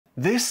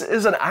This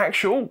is an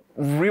actual,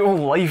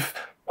 real-life,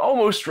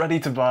 almost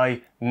ready-to-buy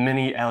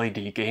mini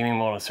LED gaming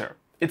monitor.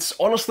 It's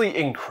honestly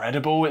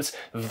incredible. It's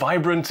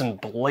vibrant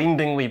and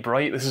blindingly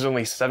bright. This is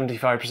only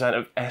 75%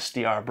 of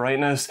SDR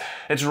brightness.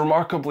 It's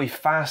remarkably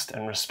fast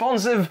and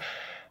responsive,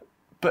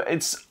 but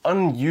it's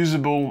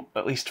unusable,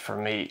 at least for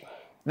me.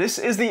 This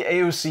is the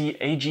AOC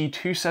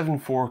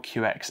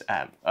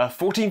AG274QXM, a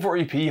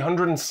 1440p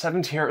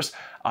 170Hz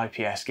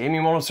IPS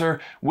gaming monitor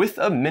with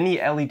a mini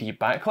LED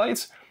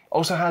backlight.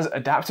 Also has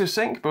adaptive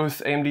sync,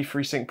 both AMD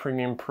FreeSync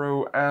Premium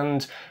Pro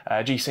and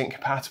G-Sync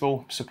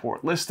compatible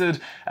support listed,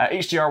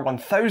 HDR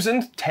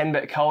 1000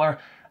 10-bit color,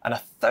 and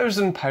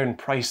 £1,000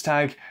 price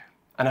tag,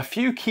 and a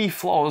few key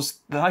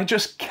flaws that I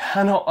just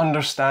cannot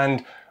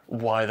understand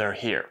why they're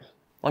here.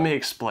 Let me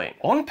explain.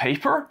 On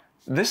paper,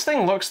 this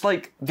thing looks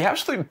like the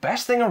absolute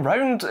best thing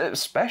around,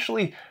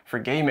 especially for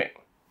gaming.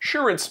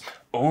 Sure, it's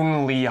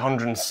only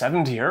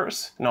 170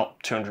 Hz,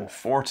 not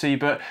 240,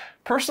 but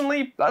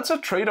personally, that's a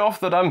trade-off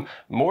that I'm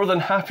more than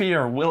happy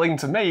or willing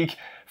to make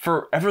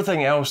for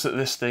everything else that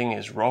this thing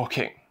is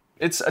rocking.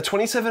 It's a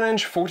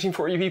 27-inch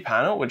 1440p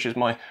panel, which is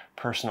my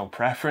personal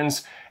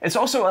preference. It's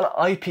also an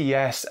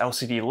IPS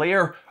LCD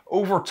layer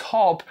over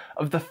top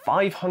of the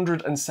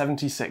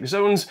 576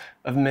 zones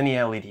of mini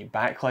LED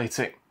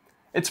backlighting.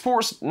 It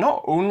supports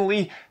not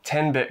only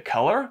 10-bit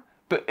color,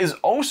 but is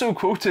also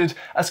quoted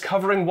as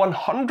covering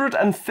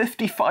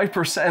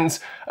 155%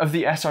 of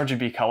the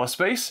sRGB color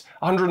space,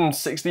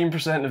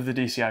 116% of the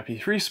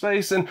DCI-P3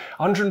 space, and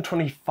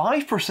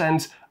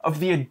 125% of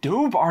the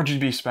Adobe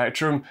RGB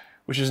spectrum,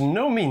 which is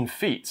no mean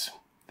feat.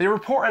 They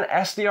report an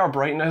SDR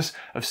brightness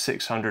of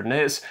 600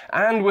 nits,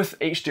 and with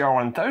HDR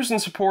 1000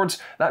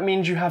 support, that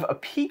means you have a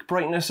peak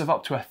brightness of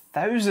up to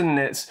 1000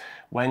 nits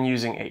when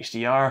using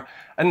HDR,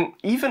 and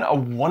even a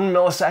 1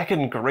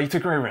 millisecond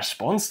grey-to-grey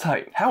response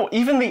time. Hell,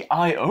 even the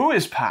I/O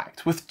is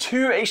packed with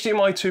two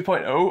HDMI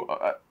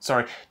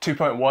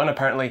 2.1,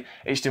 apparently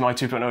HDMI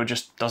 2.0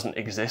 just doesn't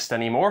exist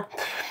anymore.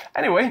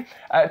 Anyway,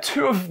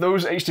 two of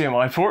those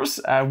HDMI ports,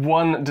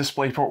 one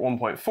DisplayPort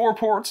 1.4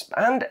 port,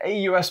 and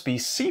a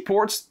USB-C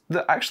port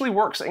that actually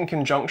works in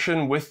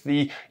conjunction with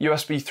the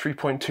USB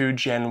 3.2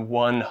 Gen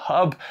 1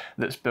 hub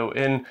that's built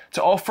in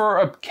to offer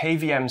a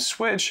KVM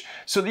switch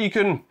so that you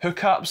can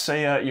hook up,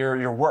 say,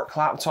 your work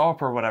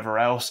laptop or whatever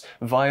else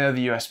via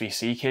the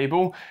USB-C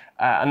cable,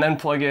 and then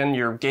plug in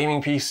your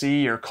gaming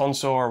PC, your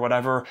console or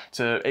whatever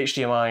to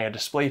HDMI, a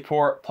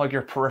DisplayPort, plug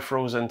your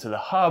peripherals into the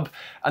hub,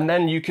 and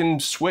then you can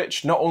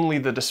switch not only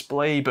the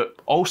display but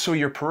also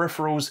your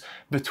peripherals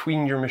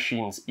between your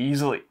machines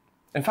easily.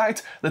 In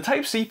fact, the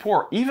Type-C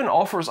port even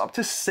offers up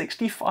to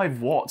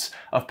 65 watts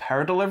of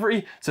power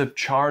delivery to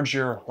charge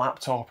your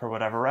laptop or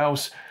whatever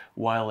else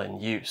while in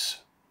use.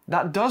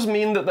 That does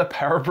mean that the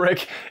power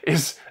brick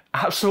is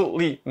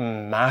absolutely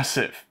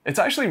massive. It's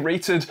actually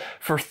rated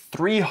for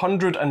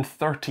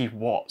 330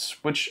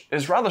 watts, which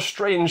is rather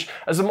strange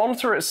as the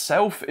monitor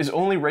itself is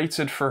only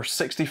rated for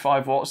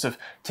 65 watts of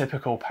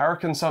typical power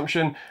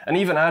consumption, and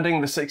even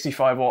adding the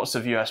 65 watts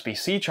of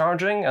USB-C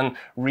charging and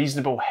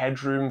reasonable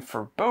headroom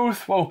for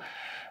both, well,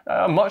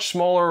 a much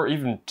smaller,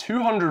 even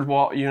 200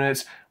 watt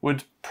unit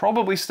would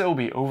probably still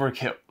be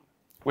overkill.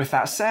 With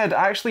that said,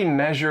 I actually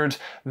measured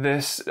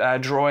this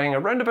drawing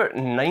around about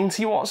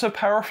 90 watts of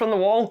power from the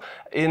wall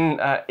in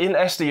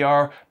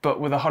SDR, but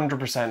with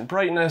 100%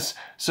 brightness,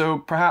 so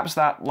perhaps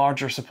that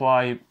larger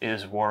supply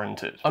is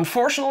warranted.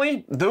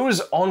 Unfortunately, those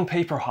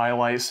on-paper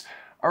highlights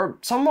are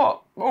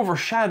somewhat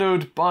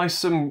overshadowed by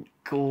some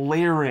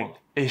glaring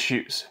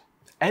issues.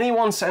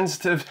 Anyone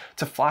sensitive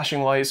to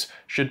flashing lights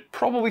should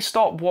probably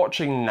stop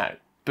watching now,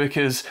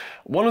 because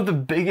one of the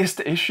biggest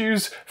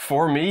issues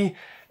for me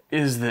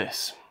is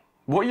this.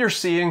 What you're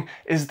seeing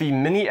is the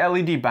mini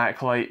LED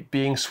backlight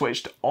being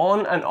switched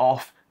on and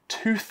off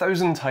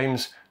 2,000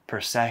 times per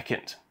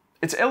second.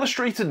 It's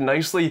illustrated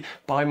nicely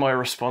by my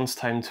response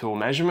time tool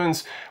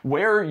measurements,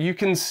 where you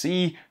can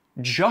see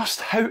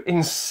just how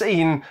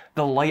insane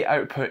the light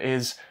output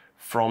is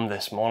from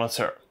this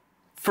monitor.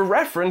 For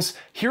reference,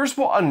 here's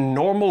what a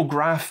normal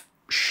graph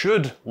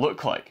should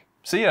look like.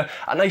 See, a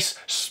nice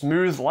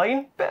smooth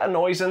line, bit of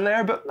noise in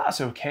there, but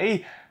that's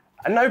okay.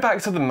 And now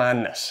back to the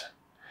madness.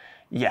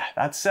 Yeah,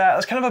 that's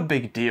kind of a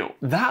big deal.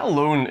 That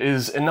alone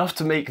is enough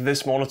to make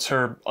this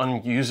monitor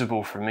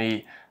unusable for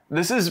me.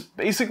 This is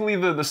basically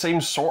the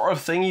same sort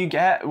of thing you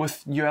get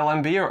with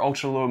ULMB or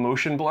ultra low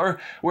motion blur,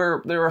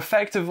 where they're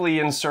effectively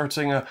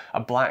inserting a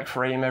black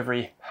frame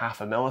every half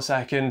a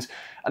millisecond,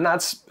 and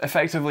that's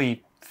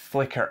effectively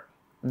flicker.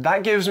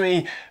 That gives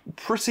me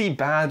pretty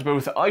bad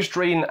both eye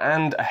strain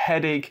and a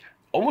headache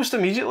almost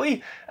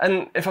immediately,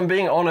 and if I'm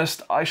being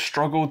honest, I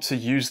struggled to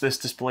use this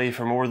display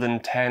for more than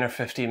 10 or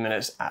 15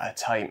 minutes at a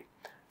time.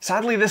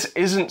 Sadly, this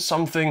isn't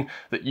something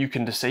that you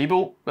can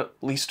disable, at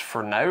least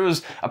for now,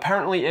 as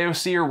apparently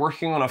AOC are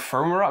working on a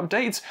firmware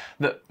update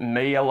that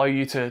may allow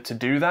you to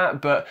do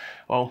that, but,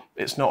 well,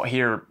 it's not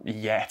here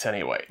yet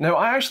anyway. Now,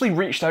 I actually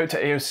reached out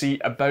to AOC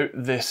about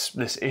this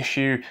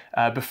issue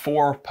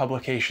before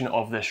publication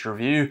of this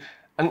review,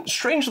 and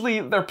strangely,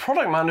 their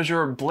product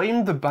manager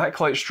blamed the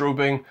backlight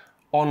strobing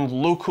on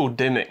local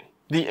dimming.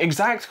 The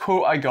exact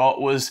quote I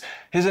got was,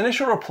 his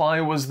initial reply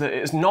was that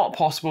it is not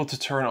possible to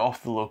turn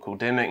off the local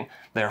dimming.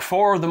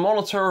 Therefore, the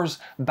monitor's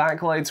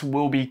backlights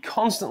will be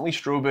constantly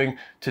strobing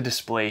to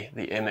display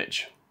the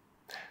image.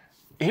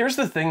 Here's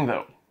the thing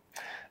though.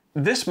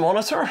 This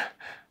monitor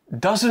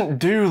doesn't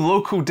do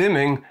local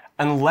dimming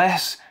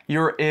unless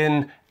you're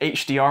in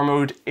HDR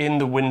mode in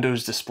the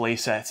Windows display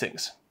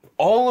settings.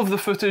 All of the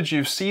footage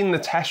you've seen, the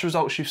test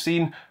results you've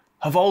seen,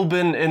 have all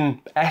been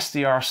in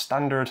SDR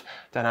standard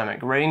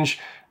dynamic range,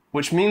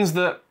 which means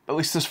that, at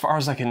least as far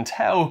as I can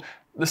tell,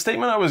 the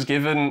statement I was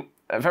given,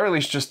 at very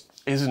least, just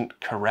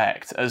isn't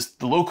correct, as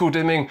the local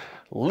dimming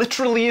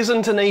literally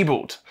isn't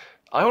enabled.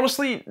 I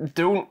honestly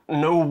don't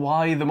know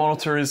why the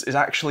monitor is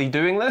actually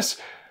doing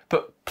this,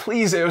 but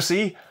please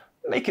AOC,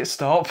 make it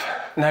stop.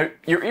 Now,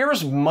 your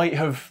ears might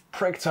have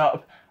pricked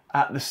up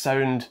at the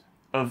sound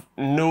of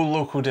no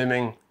local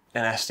dimming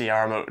in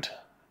SDR mode.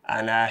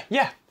 And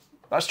yeah,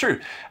 that's true.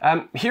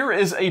 Here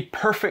is a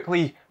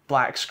perfectly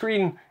black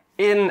screen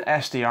in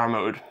SDR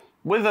mode,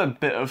 with a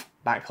bit of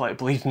backlight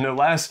bleed no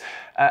less,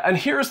 and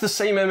here's the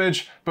same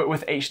image but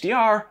with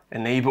HDR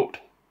enabled.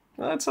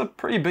 That's a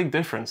pretty big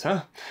difference,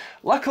 huh?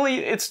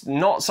 Luckily, it's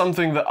not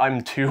something that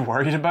I'm too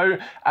worried about,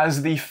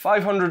 as the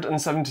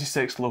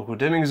 576 local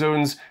dimming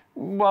zones,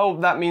 well,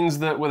 that means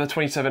that with a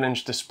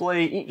 27-inch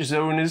display, each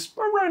zone is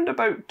around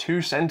about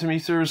 2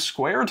 centimeters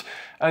squared,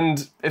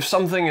 and if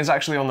something is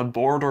actually on the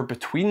border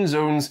between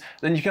zones,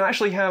 then you can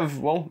actually have,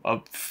 well,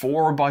 a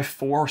 4 by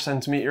 4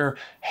 centimeter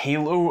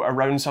halo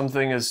around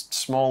something as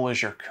small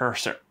as your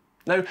cursor.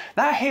 Now,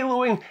 that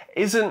haloing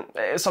isn't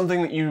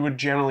something that you would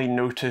generally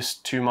notice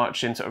too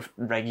much in sort of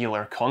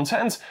regular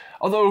content,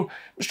 although,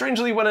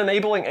 strangely, when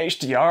enabling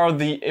HDR,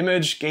 the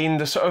image gained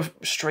a sort of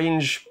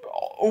strange,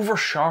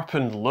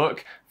 over-sharpened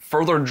look,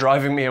 further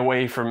driving me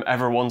away from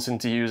ever wanting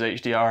to use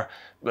HDR,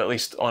 at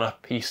least on a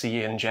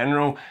PC in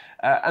general.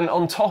 And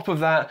on top of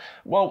that,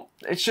 well,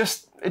 it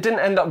didn't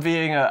end up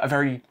being a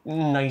very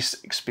nice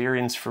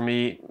experience for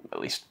me, at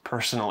least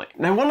personally.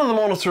 Now, one of the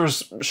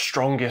monitor's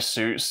strongest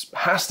suits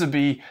has to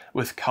be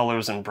with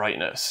colors and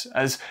brightness,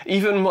 as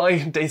even my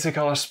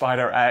Datacolor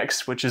Spider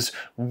X, which is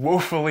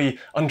woefully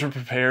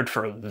underprepared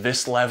for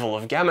this level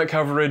of gamut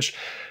coverage,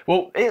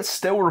 well, it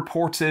still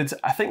reported,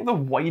 I think, the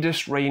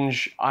widest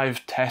range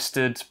I've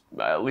tested,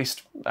 at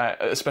least,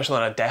 especially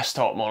on a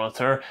desktop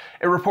monitor.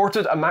 It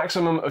reported a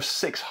maximum of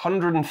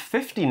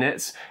 650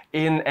 nits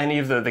in any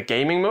of the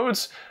gaming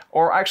modes,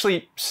 or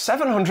actually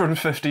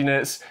 750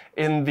 nits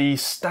in the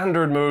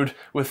standard mode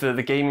with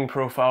the gaming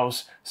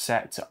profiles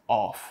set to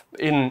off,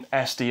 in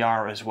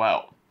SDR as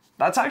well.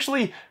 That's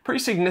actually pretty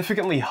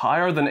significantly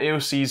higher than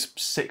AOC's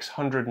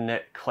 600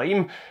 nit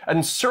claim,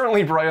 and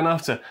certainly bright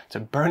enough to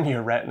burn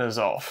your retinas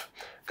off.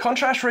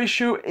 Contrast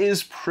ratio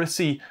is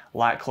pretty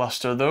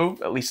lackluster though,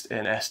 at least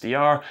in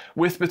SDR,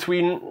 with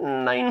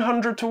between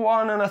 900 to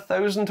 1 and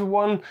 1000 to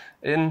 1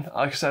 in,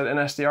 like I said, in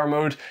SDR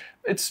mode.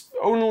 It's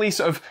only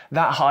sort of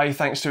that high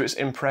thanks to its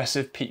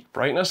impressive peak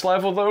brightness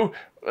level though,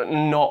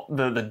 not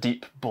the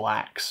deep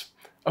blacks.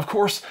 Of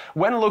course,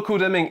 when local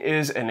dimming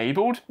is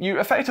enabled, you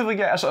effectively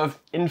get a sort of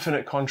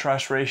infinite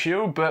contrast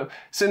ratio, but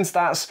since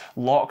that's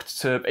locked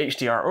to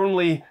HDR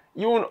only,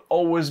 you won't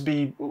always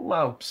be,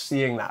 well,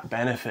 seeing that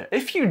benefit.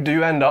 If you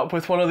do end up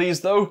with one of these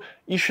though,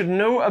 you should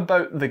know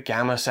about the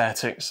gamma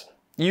settings.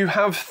 You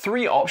have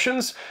 3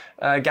 options,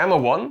 gamma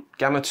 1,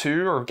 gamma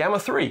 2, or gamma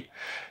 3.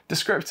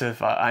 Descriptive,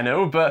 I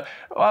know, but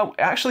well,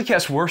 it actually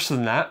gets worse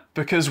than that,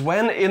 because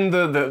when in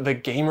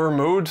the gamer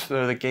mode,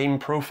 the game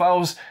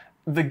profiles,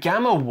 the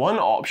gamma 1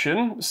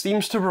 option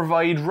seems to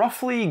provide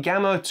roughly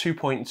gamma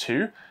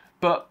 2.2,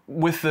 but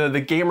with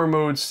the gamer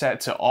mode set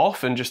to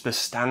off and just the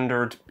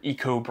standard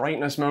eco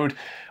brightness mode,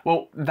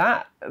 well,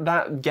 that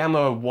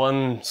gamma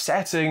 1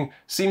 setting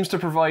seems to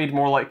provide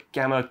more like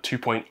gamma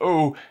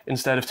 2.0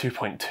 instead of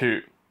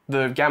 2.2.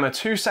 The gamma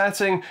 2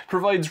 setting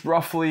provides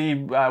roughly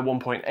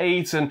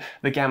 1.8, and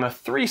the gamma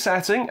 3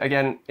 setting,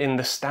 again in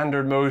the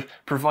standard mode,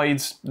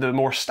 provides the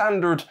more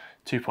standard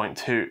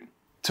 2.2.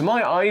 To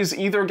my eyes,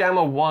 either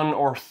gamma 1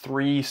 or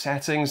 3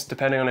 settings,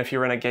 depending on if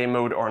you're in a game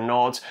mode or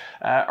not,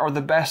 are the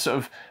best sort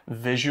of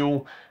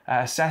visual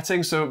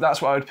settings, so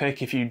that's what I would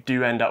pick if you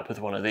do end up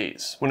with one of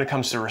these. When it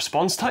comes to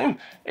response time,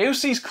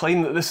 AOC's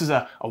claim that this is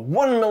a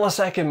 1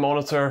 millisecond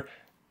monitor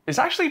is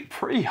actually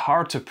pretty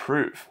hard to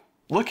prove.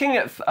 Looking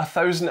at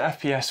 1000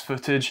 FPS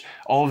footage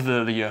of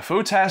the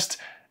UFO test,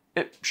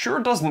 it sure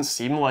doesn't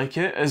seem like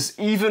it, as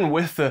even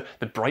with the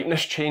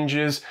brightness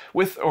changes,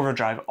 with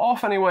overdrive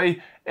off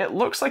anyway, it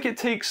looks like it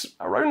takes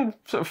around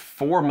sort of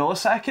 4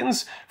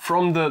 milliseconds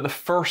from the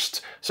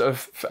first sort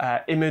of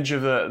image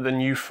of the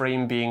new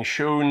frame being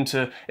shown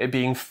to it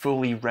being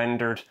fully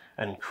rendered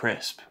and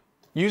crisp.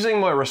 Using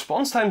my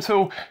response time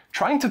tool,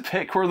 trying to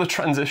pick where the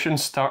transition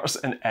starts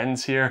and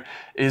ends here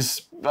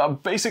is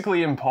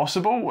basically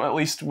impossible, at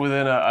least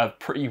within a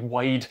pretty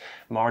wide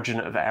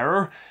margin of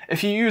error.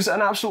 If you use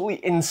an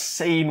absolutely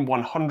insane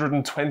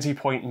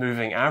 120-point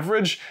moving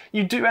average,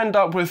 you do end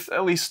up with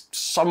at least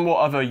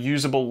somewhat of a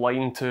usable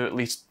line to at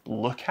least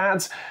look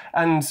at,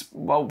 and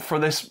well, for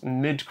this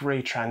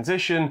mid-grey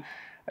transition,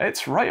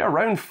 it's right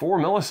around 4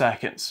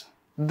 milliseconds.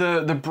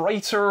 The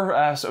brighter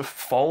sort of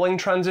falling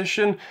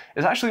transition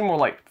is actually more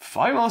like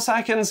 5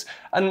 milliseconds,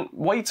 and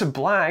white to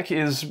black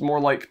is more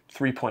like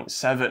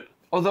 3.7.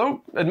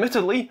 Although,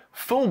 admittedly,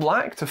 full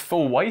black to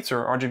full white,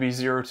 or RGB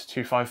 0 to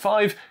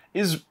 255,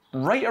 is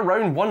right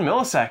around 1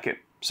 millisecond.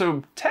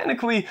 So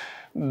technically,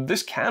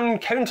 this can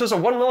count as a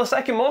 1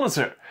 millisecond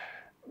monitor.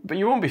 But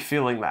you won't be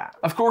feeling that.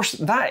 Of course,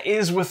 that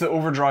is with the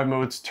overdrive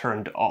modes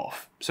turned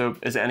off. So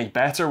is it any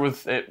better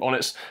with it on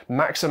its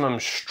maximum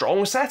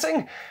strong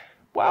setting?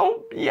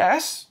 Well,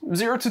 yes,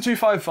 0 to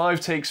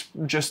 255 takes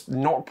just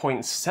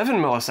 0.7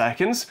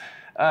 milliseconds,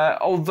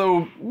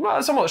 although,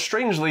 well, somewhat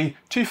strangely,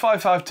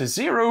 255 to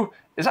 0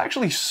 is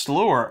actually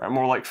slower at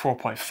more like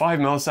 4.5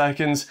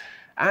 milliseconds,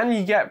 and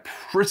you get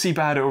pretty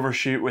bad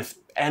overshoot with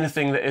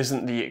anything that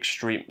isn't the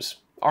extremes.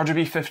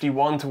 RGB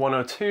 51 to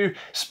 102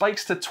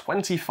 spikes to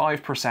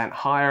 25%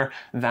 higher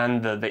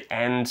than the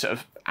end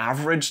of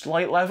averaged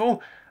light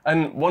level,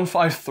 and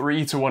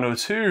 153 to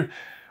 102,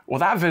 well,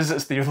 that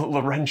visits the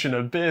Laurentian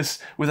abyss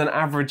with an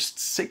averaged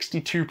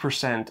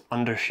 62%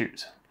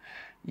 undershoot.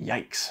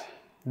 Yikes.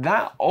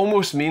 That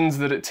almost means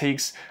that it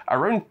takes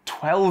around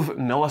 12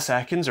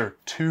 milliseconds, or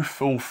 2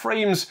 full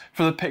frames,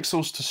 for the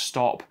pixels to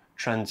stop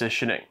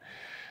transitioning.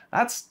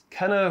 That's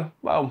kinda,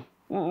 well,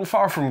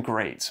 far from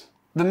great.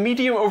 The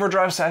medium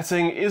overdrive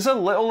setting is a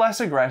little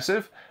less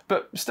aggressive,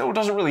 but still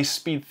doesn't really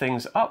speed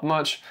things up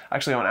much.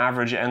 Actually, on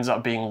average, it ends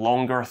up being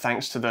longer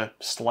thanks to the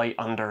slight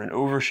under and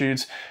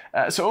overshoots.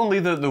 So only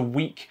the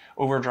weak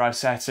overdrive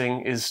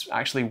setting is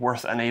actually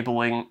worth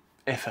enabling,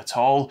 if at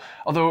all.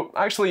 Although,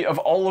 actually, of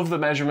all of the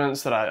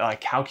measurements that I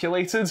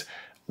calculated,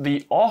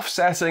 the off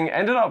setting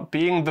ended up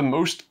being the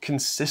most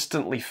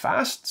consistently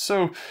fast,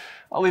 so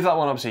I'll leave that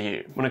one up to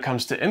you. When it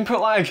comes to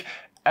input lag,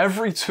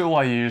 every tool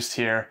I used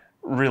here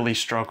really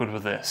struggled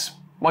with this.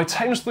 My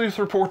time sleuth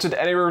reported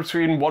anywhere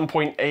between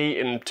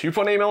 1.8 and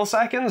 2.8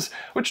 milliseconds,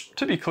 which,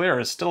 to be clear,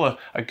 is still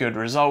a good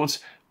result,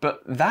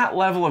 but that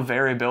level of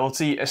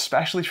variability,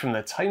 especially from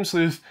the time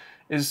sleuth,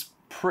 is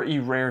pretty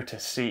rare to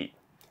see.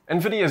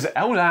 NVIDIA's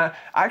LDAT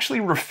actually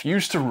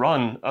refused to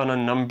run on a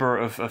number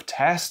of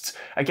tests,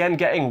 again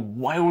getting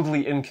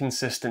wildly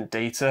inconsistent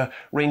data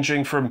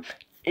ranging from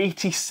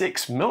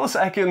 86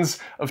 milliseconds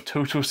of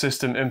total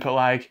system input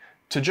lag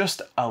to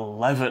just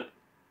 11.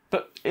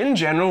 But in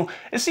general,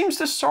 it seems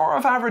to sort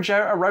of average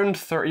out around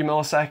 30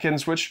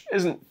 milliseconds, which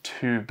isn't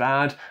too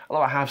bad,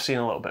 although I have seen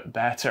a little bit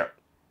better.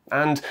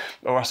 And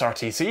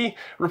OSRTT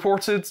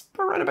reported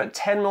around about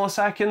 10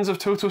 milliseconds of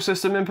total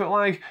system input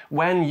lag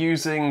when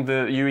using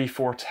the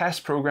UE4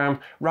 test program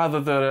rather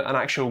than an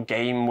actual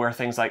game where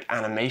things like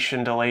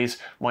animation delays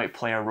might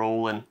play a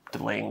role in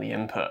delaying the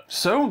input.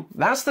 So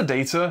that's the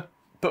data,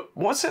 but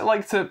what's it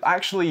like to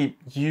actually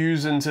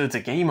use and to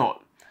game on?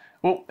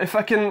 Well, if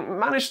I can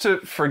manage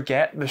to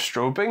forget the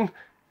strobing,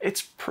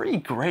 it's pretty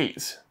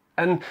great.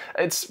 And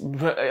it's,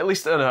 at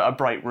least in a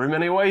bright room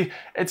anyway,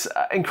 it's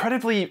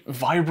incredibly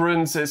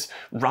vibrant, it's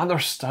rather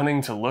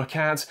stunning to look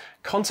at,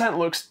 content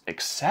looks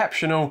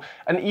exceptional,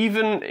 and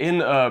even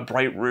in a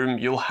bright room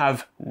you'll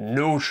have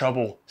no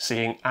trouble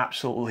seeing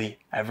absolutely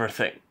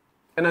everything.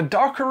 In a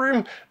darker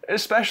room,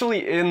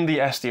 especially in the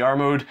SDR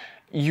mode,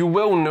 you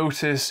will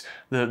notice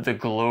the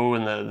glow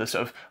and the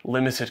sort of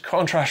limited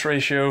contrast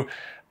ratio,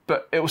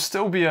 but it will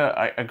still be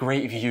a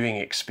great viewing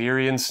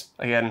experience,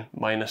 again,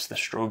 minus the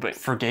strobing.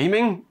 For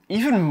gaming,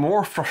 even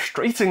more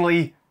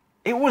frustratingly,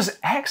 it was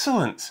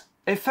excellent.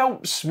 It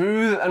felt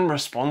smooth and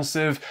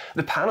responsive,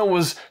 the panel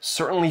was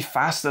certainly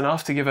fast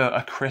enough to give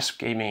a crisp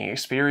gaming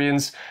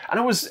experience, and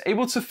I was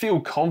able to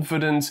feel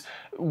confident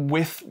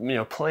with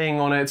playing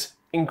on it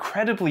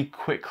incredibly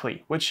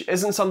quickly, which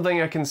isn't something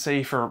I can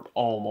say for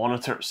all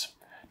monitors.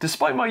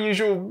 Despite my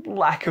usual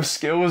lack of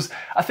skills,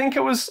 I think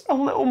it was a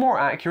little more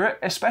accurate,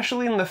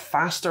 especially in the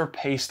faster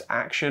paced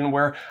action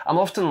where I'm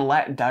often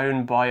let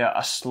down by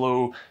a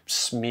slow,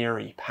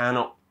 smeary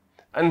panel.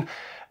 And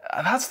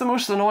that's the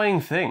most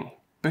annoying thing,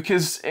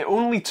 because it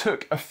only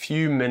took a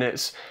few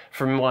minutes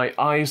for my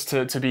eyes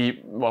to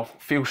be, well,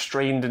 feel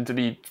strained and to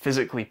be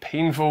physically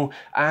painful,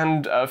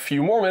 and a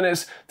few more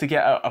minutes to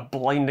get a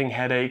blinding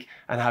headache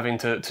and having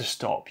to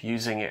stop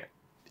using it.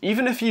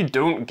 Even if you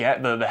don't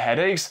get the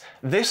headaches,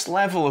 this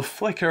level of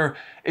flicker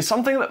is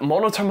something that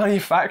monitor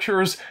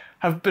manufacturers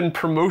have been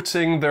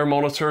promoting their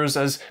monitors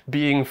as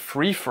being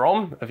free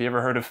from. Have you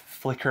ever heard of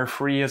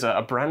flicker-free as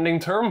a branding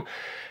term?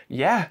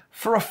 Yeah,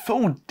 for a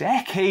full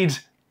decade,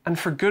 and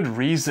for good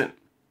reason.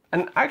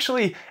 And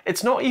actually,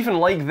 it's not even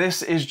like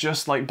this is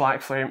just like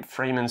black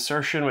frame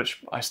insertion,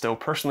 which I still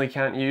personally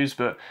can't use,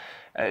 but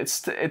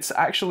it's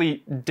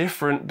actually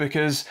different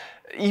because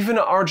even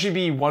at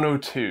RGB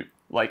 102,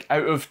 Like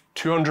out of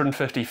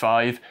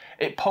 255,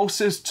 it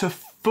pulses to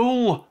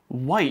full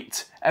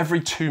white every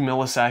 2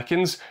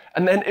 milliseconds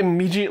and then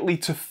immediately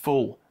to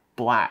full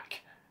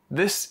black.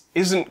 This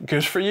isn't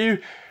good for you,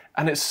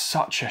 and it's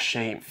such a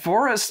shame.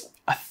 For its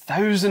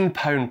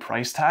 £1,000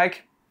 price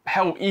tag,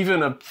 hell,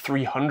 even a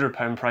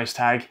 £300 price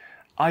tag,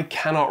 I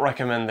cannot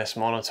recommend this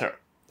monitor.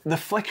 The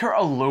flicker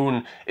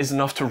alone is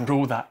enough to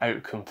rule that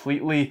out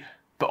completely,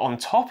 but on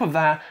top of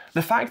that,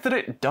 the fact that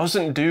it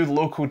doesn't do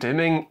local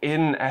dimming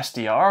in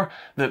SDR,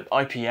 the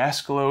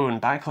IPS glow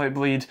and backlight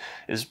bleed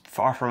is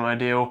far from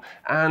ideal,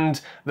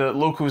 and the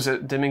local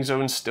dimming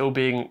zone still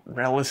being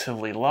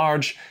relatively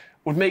large,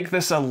 would make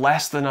this a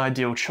less than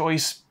ideal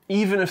choice,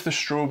 even if the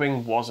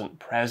strobing wasn't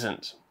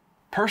present.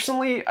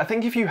 Personally, I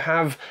think if you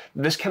have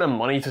this kind of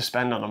money to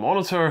spend on a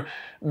monitor,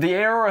 the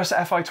AOC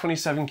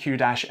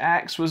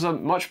FI27Q-X was a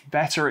much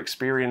better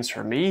experience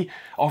for me,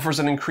 offers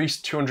an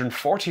increased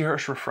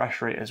 240Hz refresh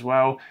rate as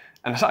well,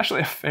 and it's actually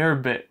a fair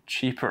bit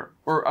cheaper.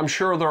 Or I'm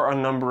sure there are a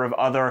number of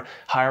other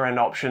higher end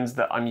options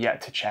that I'm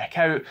yet to check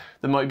out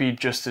that might be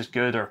just as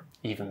good or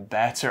even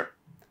better.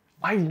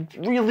 I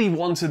really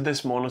wanted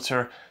this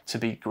monitor to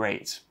be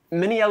great.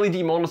 Mini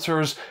LED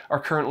monitors are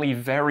currently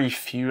very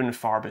few and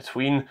far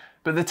between,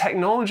 but the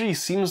technology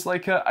seems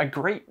like a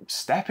great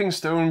stepping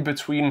stone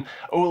between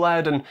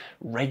OLED and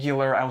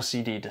regular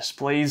LCD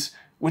displays,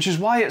 which is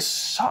why it's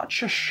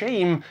such a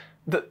shame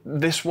that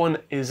this one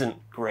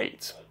isn't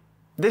great.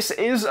 This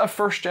is a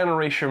first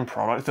generation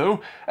product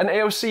though, and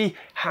AOC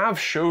have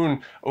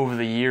shown over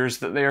the years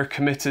that they are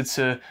committed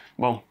to,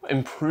 well,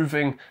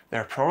 improving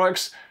their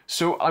products,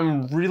 so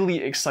I'm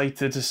really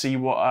excited to see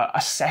what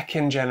a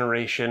second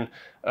generation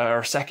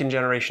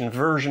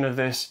version of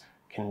this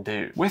can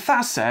do. With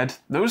that said,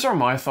 those are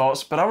my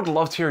thoughts, but I would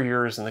love to hear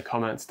yours in the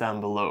comments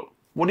down below.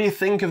 What do you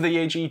think of the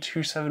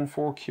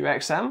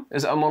AG274QXM?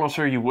 Is it a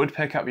monitor you would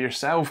pick up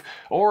yourself,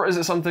 or is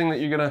it something that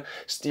you're gonna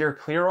steer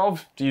clear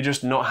of? Do you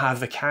just not have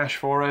the cash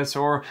for it,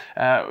 or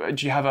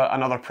do you have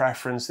another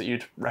preference that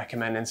you'd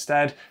recommend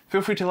instead?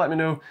 Feel free to let me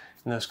know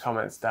in those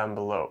comments down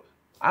below.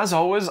 As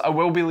always, I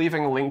will be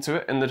leaving a link to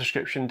it in the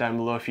description down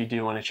below if you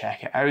do want to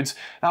check it out.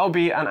 That will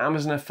be an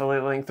Amazon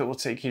affiliate link that will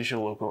take you to your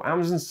local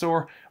Amazon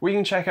store, where you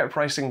can check out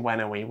pricing when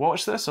and where you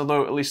watch this,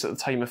 although at least at the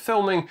time of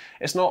filming,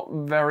 it's not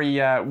very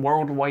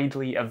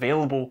worldwidely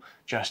available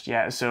just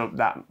yet, so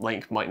that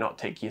link might not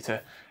take you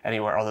to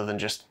anywhere other than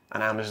just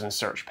an Amazon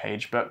search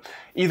page. But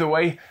either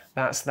way,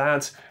 that's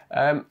that.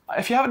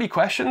 If you have any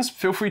questions,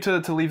 feel free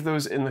to leave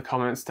those in the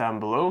comments down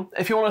below.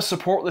 If you want to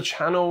support the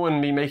channel and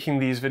me making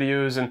these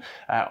videos and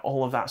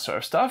all of that sort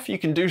of stuff, you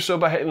can do so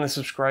by hitting the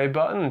subscribe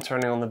button and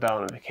turning on the bell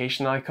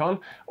notification icon,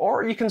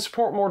 or you can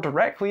support more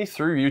directly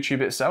through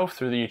YouTube itself,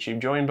 through the YouTube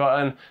join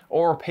button,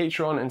 or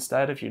Patreon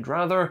instead if you'd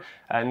rather,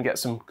 and get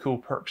some cool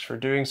perks for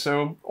doing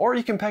so. Or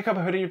you can pick up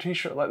a hoodie or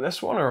t-shirt like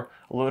this one, or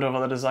a load of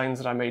other designs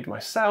that I made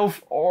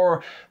myself,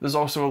 or there's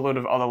also a load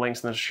of other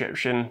links in the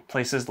description,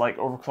 places like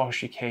Overclock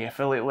UK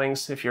affiliate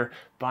links. If you're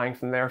buying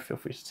from there, feel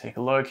free to take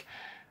a look.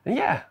 And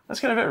yeah,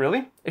 that's kind of it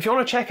really. If you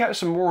want to check out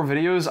some more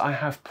videos, I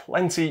have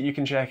plenty you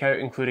can check out,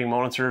 including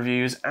monitor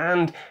reviews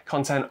and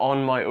content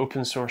on my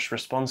open source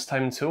response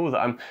time tool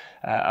that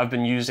I've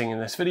been using in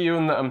this video,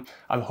 and that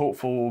I'm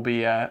hopeful will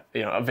be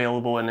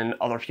available and in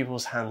other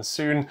people's hands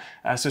soon.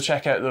 So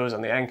check out those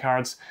on the end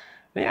cards.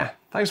 And yeah,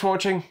 thanks for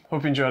watching.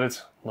 Hope you enjoyed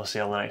it. We'll see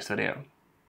you on the next video.